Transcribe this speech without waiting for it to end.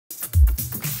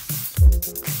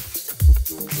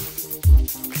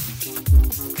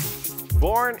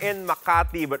Born in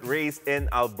Makati but raised in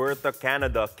Alberta,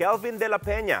 Canada, Kelvin De La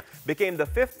Peña became the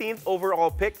 15th overall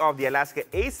pick of the Alaska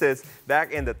Aces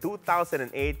back in the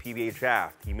 2008 PBA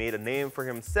draft. He made a name for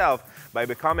himself by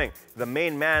becoming the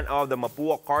main man of the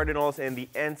Mapua Cardinals in the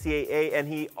NCAA, and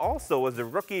he also was the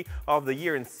Rookie of the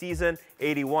Year in Season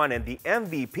 81 and the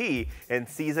MVP in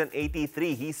Season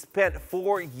 83. He spent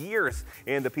 4 years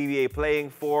in the PBA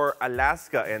playing for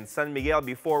Alaska and San Miguel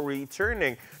before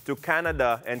returning to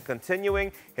Canada and continuing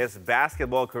his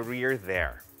basketball career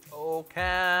there. Oh,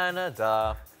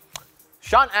 Canada.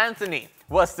 Sean Anthony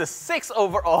was the 6th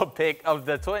overall pick of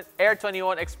the Air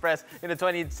 21 Express in the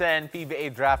 2010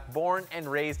 PBA draft, born and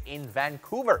raised in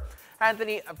Vancouver.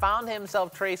 Anthony found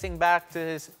himself tracing back to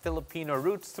his Filipino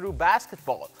roots through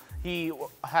basketball. He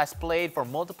has played for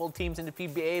multiple teams in the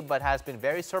PBA but has been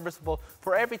very serviceable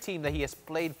for every team that he has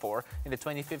played for. In the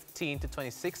 2015 to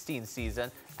 2016 season,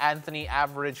 Anthony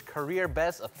averaged career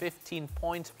best of 15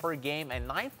 points per game and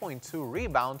 9.2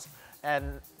 rebounds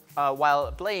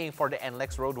while playing for the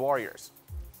NLEX Road Warriors.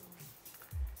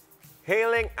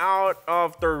 Hailing out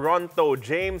of Toronto,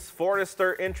 James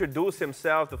Forrester introduced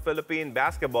himself to Philippine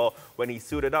basketball when he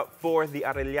suited up for the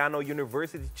Arellano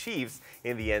University Chiefs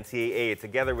in the NCAA.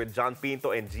 Together with John Pinto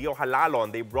and Gio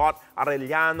Halalon, they brought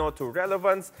Arellano to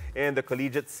relevance in the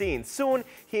collegiate scene. Soon,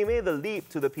 he made the leap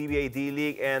to the PBA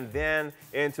D-League and then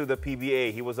into the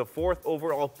PBA. He was a 4th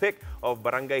overall pick of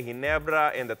Barangay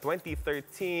Ginebra in the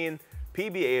 2013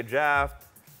 PBA draft,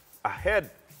 ahead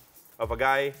of a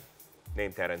guy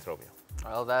named Terence Romeo.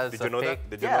 Well, that's Did you know pick. that?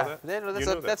 Did you know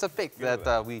that? That's a pick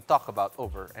that we talk about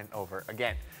over and over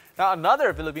again. Now,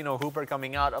 another Filipino hooper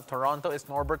coming out of Toronto is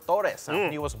Norbert Torres.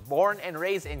 He was born and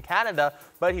raised in Canada,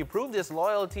 but he proved his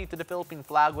loyalty to the Philippine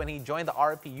flag when he joined the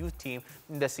RP youth team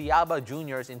in the Siaba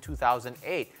Juniors in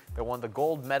 2008. They won the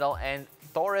gold medal, and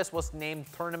Torres was named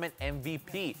tournament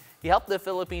MVP. He helped the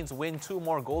Philippines win 2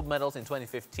 more gold medals in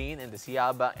 2015 in the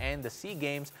Siaba and the SEA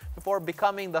Games before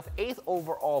becoming the 8th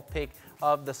overall pick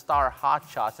of the Star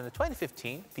Hotshots in the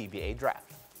 2015 PBA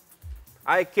draft.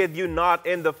 I kid you not,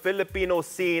 in the Filipino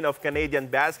scene of Canadian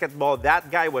basketball,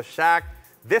 that guy was Shaq.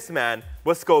 This man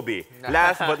was Kobe.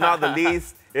 Last but not the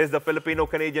least is the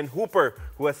Filipino-Canadian hooper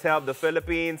who has helped the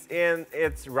Philippines in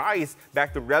its rise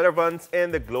back to relevance in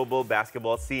the global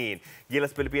basketball scene.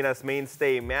 Gilas Pilipinas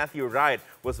mainstay Matthew Wright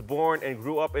was born and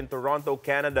grew up in Toronto,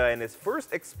 Canada, and his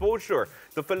first exposure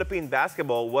to Philippine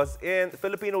basketball was in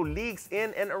Filipino leagues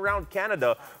in and around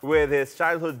Canada with his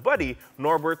childhood buddy,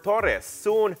 Norbert Torres.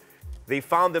 Soon, they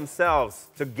found themselves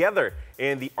together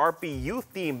in the RP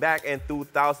youth team back in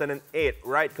 2008.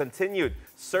 Wright continued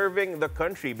serving the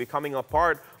country, becoming a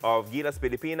part of Gilas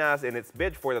Pilipinas in its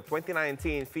bid for the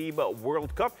 2019 FIBA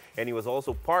World Cup, and he was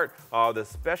also part of the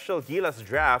special Gilas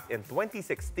draft in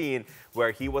 2016, where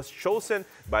he was chosen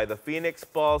by the Phoenix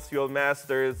Pulse Fuel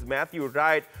Masters. Matthew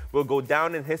Wright will go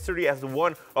down in history as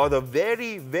one of the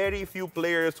very, very few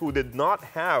players who did not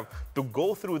have to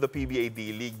go through the PBA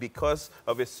D-League because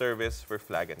of his service for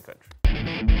flag and country.